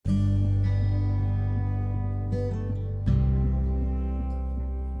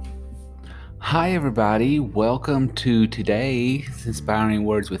Hi, everybody. Welcome to today's Inspiring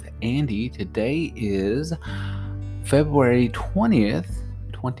Words with Andy. Today is February 20th,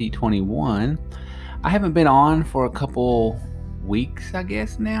 2021. I haven't been on for a couple weeks, I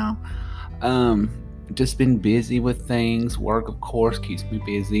guess, now. Just been busy with things. Work, of course, keeps me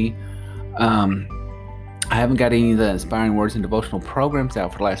busy. I haven't got any of the Inspiring Words and devotional programs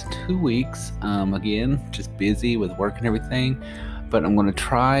out for the last 2 weeks. Again, just busy with work and everything. But I'm going to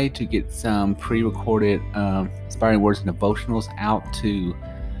try to get some pre-recorded Inspiring Words and devotionals out to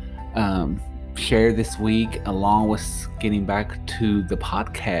share this week, along with getting back to the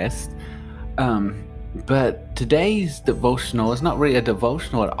podcast. But today's devotional is not really a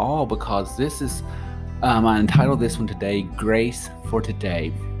devotional at all, because this is, I entitled this one today, Grace for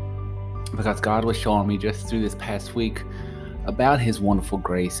Today, because God was showing me just through this past week about His wonderful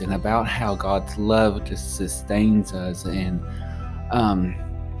grace and about how God's love just sustains us. And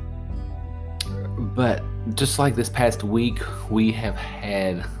but just like this past week, we have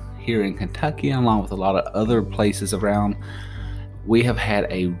had here in Kentucky, along with a lot of other places around, we have had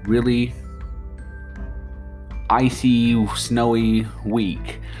a really icy, snowy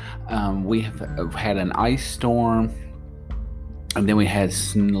week. We have had an ice storm, and then we had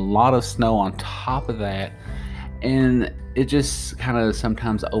a lot of snow on top of that, and it just kind of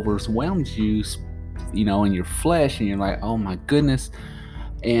sometimes overwhelms you, in your flesh, and you're like, oh my goodness.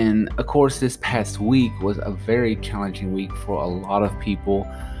 And of course, this past week was a very challenging week for a lot of people.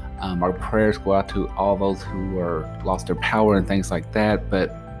 Our prayers go out to all those who lost their power and things like that.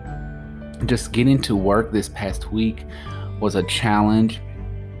 But just getting to work this past week was a challenge.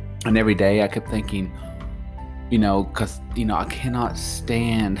 And every day I kept thinking, because I cannot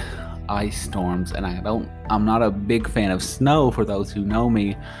stand ice storms, and I'm not a big fan of snow, for those who know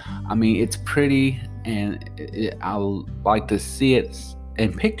me. I mean, it's pretty, and I like to see it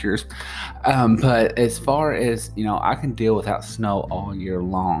in pictures, but as far as I can deal without snow all year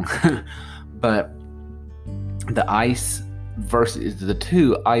long. But the ice versus the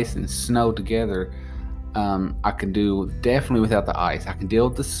two, ice and snow together, I can do definitely without the ice. I can deal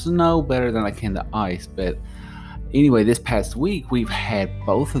with the snow better than I can the ice. But anyway, this past week we've had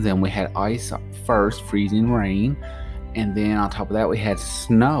both of them. We had ice first, freezing rain, and then on top of that we had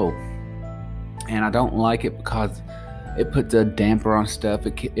snow. And I don't like it because it puts a damper on stuff.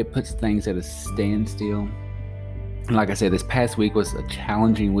 It puts things at a standstill. And like I said, this past week was a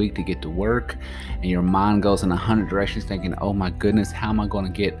challenging week to get to work, and your mind goes in 100 directions thinking, oh my goodness, how am I going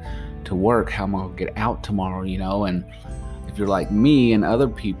to get to work? How am I going to get out tomorrow? And if you're like me and other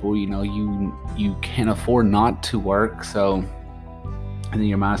people, you can't afford not to work. So, and then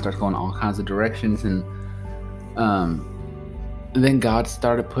your mind starts going all kinds of directions. And then God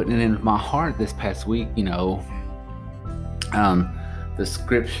started putting it in my heart this past week, the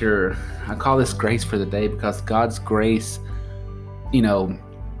scripture, I call this grace for the day, because God's grace,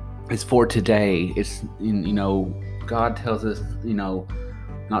 is for today. It's, God tells us,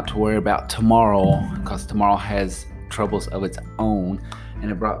 not to worry about tomorrow, because tomorrow has troubles of its own.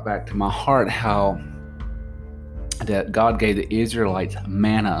 And it brought back to my heart how that God gave the Israelites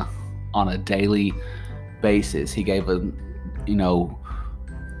manna on a daily basis. He gave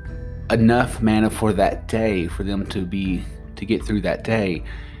enough manna for that day for them to get through that day.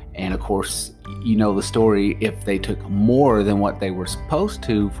 And of course, the story, if they took more than what they were supposed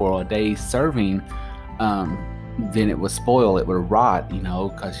to for a day's serving, then it would spoil, it would rot,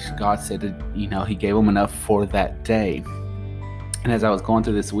 because God said that, He gave them enough for that day. And as I was going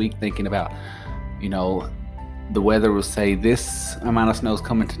through this week thinking about, the weather will say this amount of snow is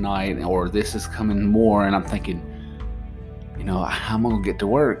coming tonight, or this is coming more, and I'm thinking, how am I gonna get to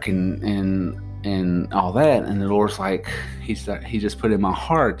work and all that? And the Lord's like, He just put in my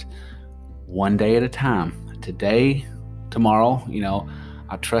heart, one day at a time. Today, tomorrow,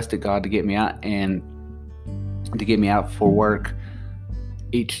 I trusted God to get me out and to get me out for work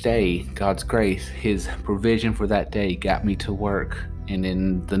each day. God's grace, His provision for that day got me to work. And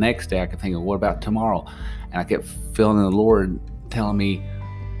then the next day I could think of, what about tomorrow? And I kept feeling the Lord telling me,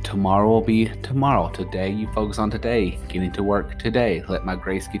 tomorrow will be tomorrow. Today, you focus on today, getting to work today. Let my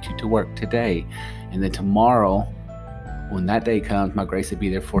grace get you to work today. And then tomorrow, when that day comes, my grace will be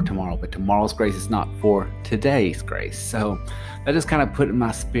there for tomorrow. But tomorrow's grace is not for today's grace. So that just kind of put in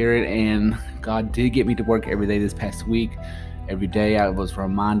my spirit, and God did get me to work every day this past week. Every day I was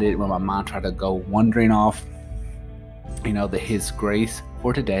reminded, when my mind tried to go wandering off, that His grace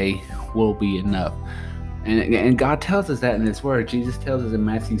for today will be enough. And God tells us that in His Word. Jesus tells us in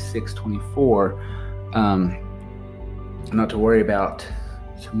Matthew 6:24, not to worry about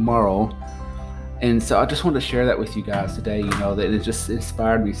tomorrow. And so I just wanted to share that with you guys today, that it just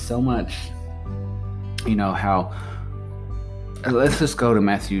inspired me so much how let's just go to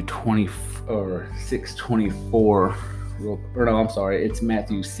Matthew 20 or 6:24. Or no, I'm sorry, it's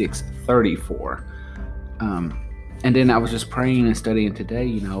Matthew 6:34. And then I was just praying and studying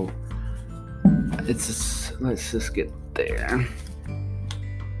today. Let's just get there.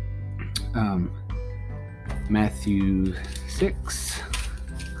 Matthew 6.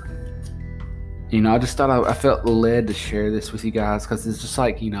 I just thought I felt led to share this with you guys because it's just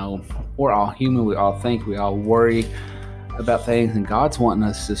like, we're all human. We all think, we all worry about things, and God's wanting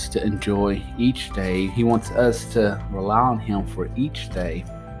us just to enjoy each day. He wants us to rely on Him for each day.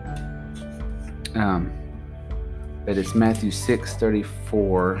 But it's Matthew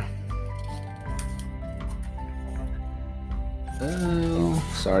 6:34. Oh,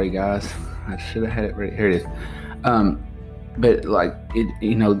 sorry guys, I should have had it right here. It is. But like it,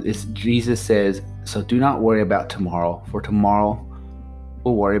 it's Jesus says, "So do not worry about tomorrow, for tomorrow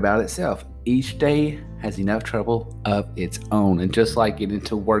will worry about itself. Each day has enough trouble of its own." And just like getting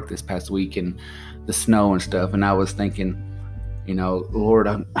into work this past week and the snow and stuff, and I was thinking, Lord,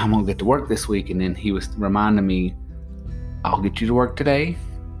 I'm gonna get to work this week, and then He was reminding me, I'll get you to work today.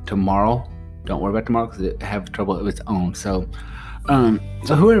 Tomorrow, don't worry about tomorrow because it have trouble of its own. So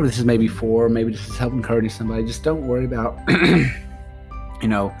whoever this is maybe for, maybe this is help encourage somebody, just don't worry about,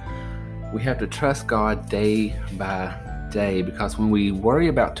 we have to trust God day by day, because when we worry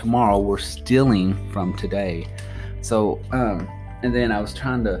about tomorrow, we're stealing from today. So, and then I was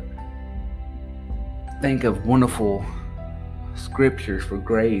trying to think of wonderful scriptures for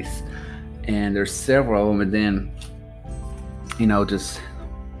grace, and there's several of them, and then, just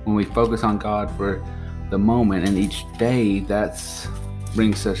when we focus on God for the moment and each day, that's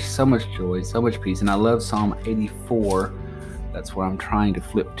brings us so much joy, so much peace. And I love Psalm 84. That's where I'm trying to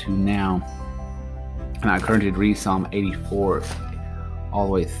flip to now. And I encourage you to read Psalm 84 all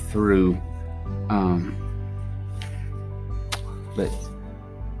the way through. But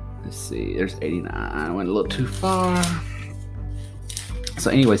let's see, there's 89. I went a little too far. So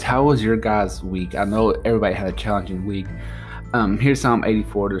anyways, how was your guys' week? I know everybody had a challenging week. Here's Psalm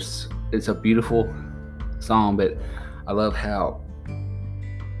 84. It's a beautiful psalm, but I love how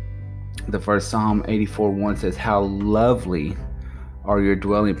the first Psalm 84:1 says, "How lovely are your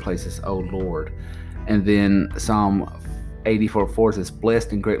dwelling places, O Lord." And then Psalm 84:4 says,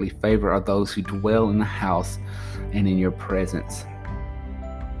 "Blessed and greatly favored are those who dwell in the house and in your presence."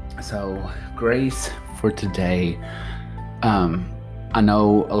 So grace for today. I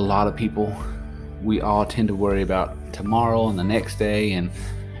know a lot of people, we all tend to worry about tomorrow and the next day, and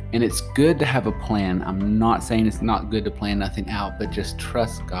it's good to have a plan. I'm not saying it's not good to plan nothing out, but just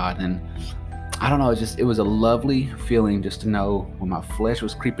trust God. And I don't know, it was a lovely feeling just to know when my flesh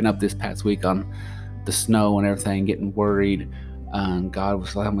was creeping up this past week on the snow and everything, getting worried, God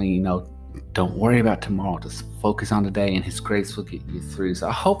was letting me, don't worry about tomorrow, just focus on today, and His grace will get you through. So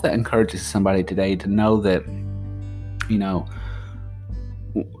I hope that encourages somebody today to know that,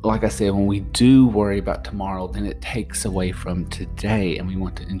 like I said, when we do worry about tomorrow, then it takes away from today, and we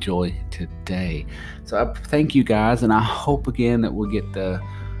want to enjoy today. So I thank you guys, and I hope again that we'll get the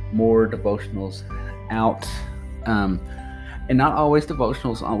more devotionals out, and not always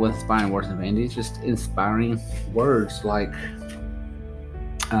devotionals with inspiring words of vanity. It's just inspiring words, like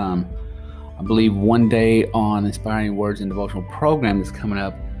I believe one day on Inspiring Words and Devotional program that's coming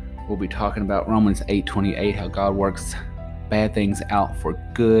up, we'll be talking about Romans 8:28, how God works bad things out for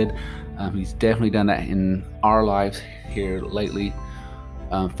good. He's definitely done that in our lives here lately.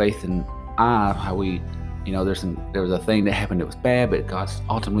 Faith and I, how we, there was a thing that happened that was bad, but God's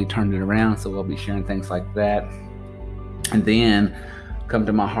ultimately turned it around. So we'll be sharing things like that. And then come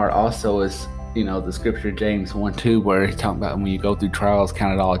to my heart also is, the scripture James 1:2, where he's talking about when you go through trials,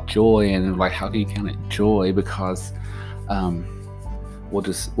 count it all joy. And like, how can you count it joy? Because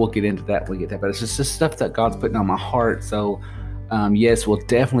we'll get into that when we get that, but it's just stuff that God's putting on my heart. So yes, we'll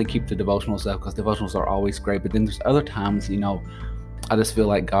definitely keep the devotionals up, because devotionals are always great. But then there's other times, I just feel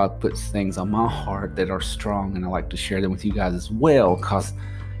like God puts things on my heart that are strong, and I like to share them with you guys as well, because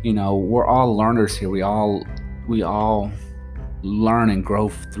we're all learners here. We all learn and grow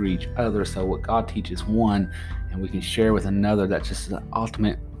through each other. So what God teaches one, and we can share with another, that's just the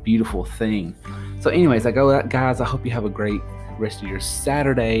ultimate beautiful thing. So anyways, guys, I hope you have a great rest of your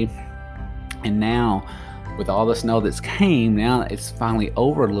Saturday. And now, with all the snow that's came, now it's finally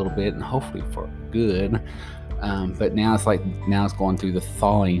over a little bit, and hopefully for good. But now it's going through the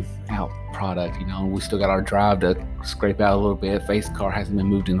thawing out product. We still got our drive to scrape out a little bit. Faith's car hasn't been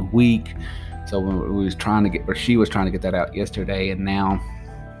moved in a week, so she was trying to get that out yesterday. And now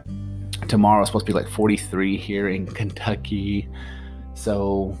tomorrow is supposed to be like 43 here in Kentucky.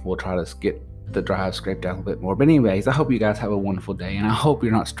 So we'll try to get the drive scraped out a little bit more. But anyways, I hope you guys have a wonderful day, and I hope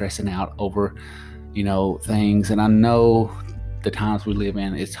you're not stressing out over, things. And I know the times we live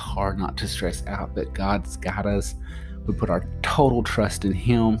in, it's hard not to stress out, but God's got us. We put our total trust in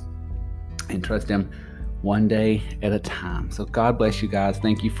Him and trust Him one day at a time. So God bless you guys.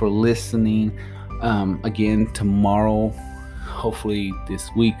 Thank you for listening. Again, tomorrow, hopefully this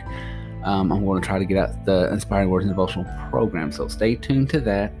week, I'm going to try to get out the Inspiring Words and Devotional program. So stay tuned to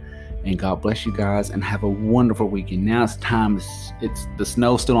that. And God bless you guys, and have a wonderful weekend. Now it's time. It's the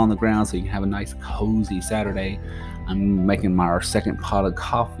snow's still on the ground, so you can have a nice cozy Saturday. I'm making our second pot of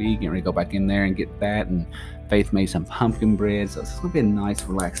coffee, getting ready to go back in there and get that. And Faith made some pumpkin bread, so it's going to be a nice,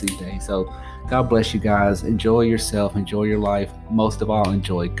 relaxing day. So God bless you guys. Enjoy yourself. Enjoy your life. Most of all,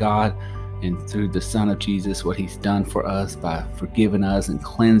 enjoy God, and through the Son of Jesus, what He's done for us by forgiving us and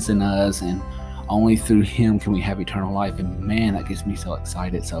cleansing us, and only through Him can we have eternal life. And man, that gets me so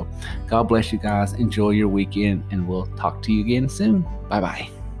excited. So God bless you guys. Enjoy your weekend, and we'll talk to you again soon.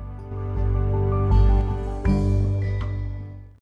 Bye-bye.